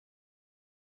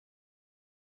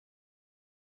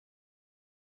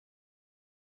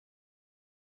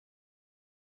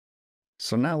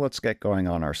So now let's get going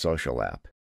on our social app.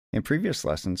 In previous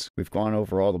lessons, we've gone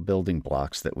over all the building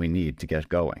blocks that we need to get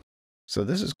going. So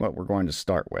this is what we're going to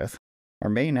start with. Our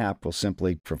main app will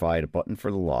simply provide a button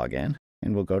for the login,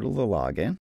 and we'll go to the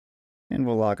login, and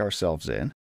we'll log ourselves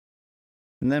in,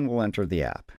 and then we'll enter the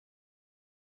app.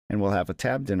 And we'll have a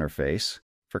tabbed interface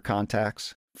for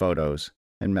contacts, photos,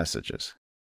 and messages.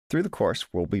 Through the course,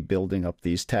 we'll be building up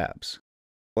these tabs.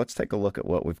 Let's take a look at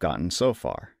what we've gotten so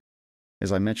far.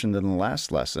 As I mentioned in the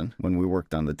last lesson, when we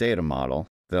worked on the data model,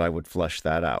 that I would flesh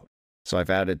that out. So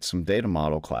I've added some data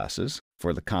model classes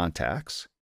for the contacts,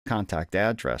 contact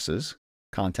addresses,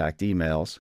 contact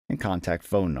emails, and contact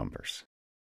phone numbers.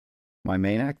 My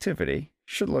main activity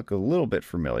should look a little bit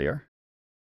familiar.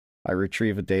 I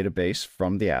retrieve a database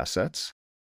from the assets,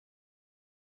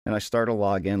 and I start a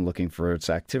login looking for its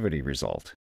activity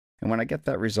result. And when I get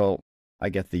that result, I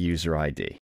get the user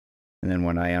ID. And then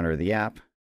when I enter the app,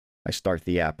 I start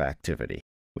the app activity,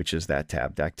 which is that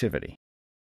tabbed activity.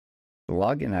 The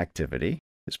login activity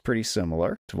is pretty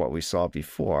similar to what we saw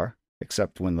before,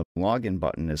 except when the login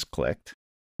button is clicked,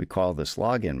 we call this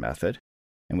login method,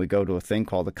 and we go to a thing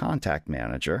called the contact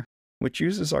manager, which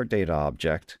uses our data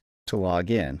object to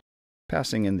log in,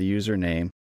 passing in the username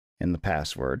and the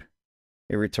password.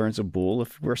 It returns a bool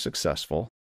if we're successful,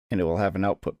 and it will have an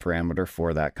output parameter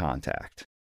for that contact.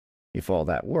 If all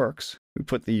that works, we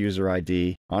put the user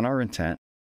ID on our intent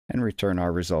and return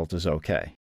our result as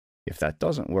OK. If that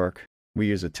doesn't work, we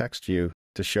use a text view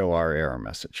to show our error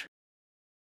message.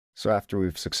 So after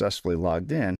we've successfully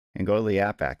logged in and go to the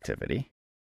app activity,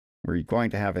 we're going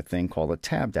to have a thing called a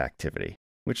tabbed activity,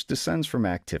 which descends from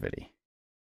activity.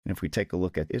 And if we take a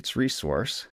look at its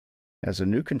resource, it has a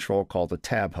new control called a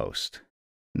tab host.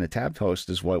 And the tab host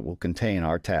is what will contain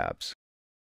our tabs.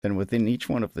 Then within each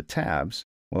one of the tabs,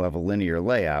 we'll have a linear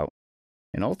layout,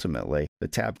 and ultimately, the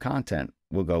tab content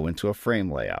will go into a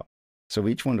frame layout. So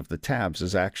each one of the tabs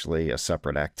is actually a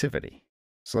separate activity.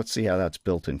 So let's see how that's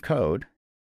built in code.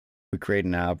 We create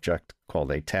an object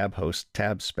called a tab host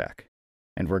tab spec,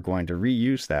 and we're going to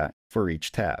reuse that for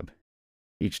each tab.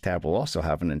 Each tab will also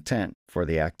have an intent for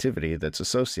the activity that's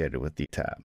associated with the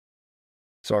tab.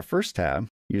 So our first tab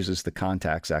uses the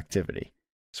contacts activity.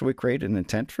 So we create an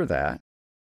intent for that,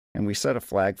 and we set a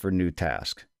flag for new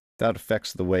task. That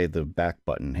affects the way the back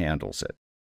button handles it.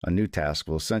 A new task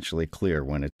will essentially clear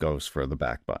when it goes for the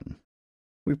back button.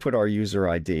 We put our user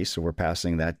ID, so we're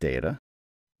passing that data.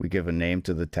 We give a name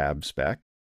to the tab spec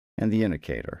and the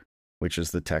indicator, which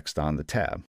is the text on the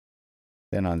tab.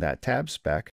 Then on that tab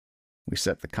spec, we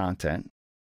set the content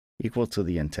equal to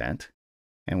the intent,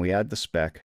 and we add the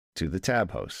spec to the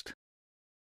tab host.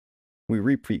 We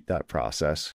repeat that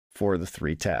process for the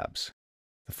three tabs,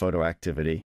 the photo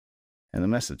activity and the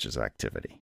messages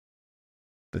activity.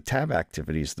 The tab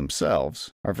activities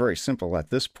themselves are very simple at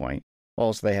this point.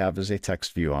 All they have is a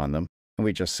text view on them, and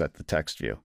we just set the text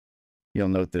view. You'll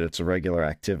note that it's a regular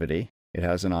activity. It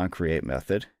has an onCreate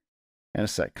method and a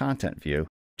set content view,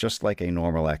 just like a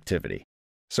normal activity.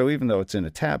 So even though it's in a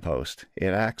tab host,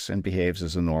 it acts and behaves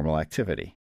as a normal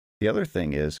activity. The other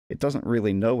thing is, it doesn't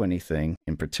really know anything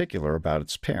in particular about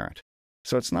its parent.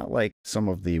 So it's not like some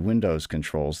of the Windows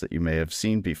controls that you may have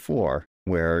seen before,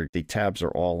 where the tabs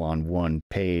are all on one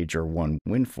page or one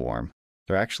WinForm.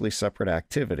 They're actually separate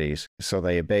activities, so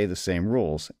they obey the same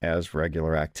rules as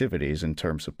regular activities in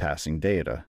terms of passing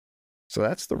data. So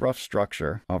that's the rough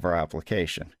structure of our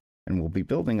application, and we'll be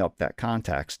building up that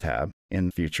Contacts tab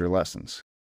in future lessons.